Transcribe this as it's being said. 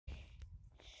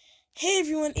Hey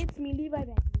everyone, it's me, Levi, back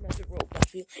with another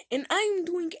Roblox video, and I'm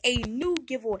doing a new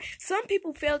giveaway. Some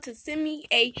people failed to send me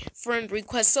a friend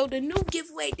request, so the new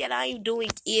giveaway that I'm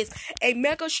doing is a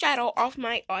Mega Shadow off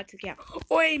my art account,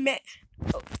 or not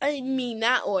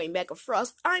a Mega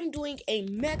Frost. I'm doing a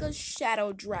Mega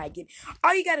Shadow Dragon.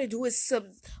 All you gotta do is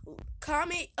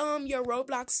comment your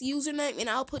Roblox username, and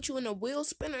I'll put you in a wheel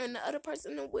spinner, and the other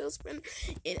person in a wheel spinner,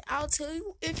 and I'll tell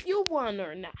you if you won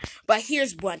or not. But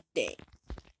here's one thing.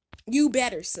 You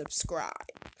better subscribe.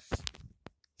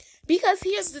 Because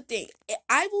here's the thing.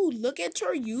 I will look at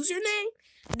your username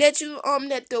that you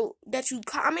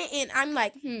comment, and I'm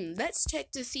like, let's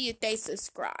check to see if they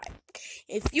subscribe.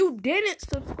 If you didn't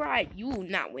subscribe, you will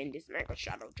not win this Mega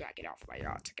Shadow Dragon off my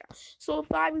art account. So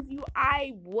if I was you,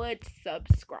 I would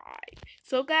subscribe.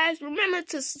 So guys, remember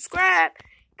to subscribe,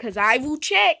 because I will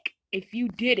check if you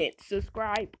didn't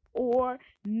subscribe or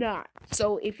not.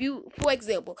 So if you, for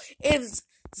example,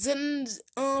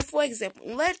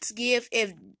 let's give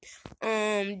if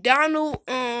Donald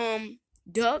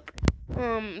Duck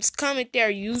comment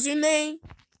their username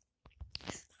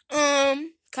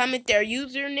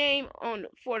on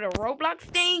for the Roblox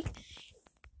thing,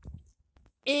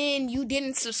 and you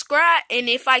didn't subscribe, and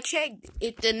if I checked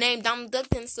if the name Donald Duck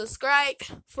didn't subscribe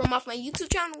from off my YouTube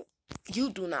channel,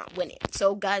 you do not win it.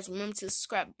 So guys, remember to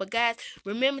subscribe. But guys,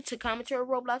 remember to comment your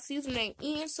Roblox username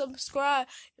and subscribe.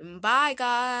 And bye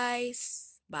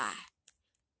guys. Bye.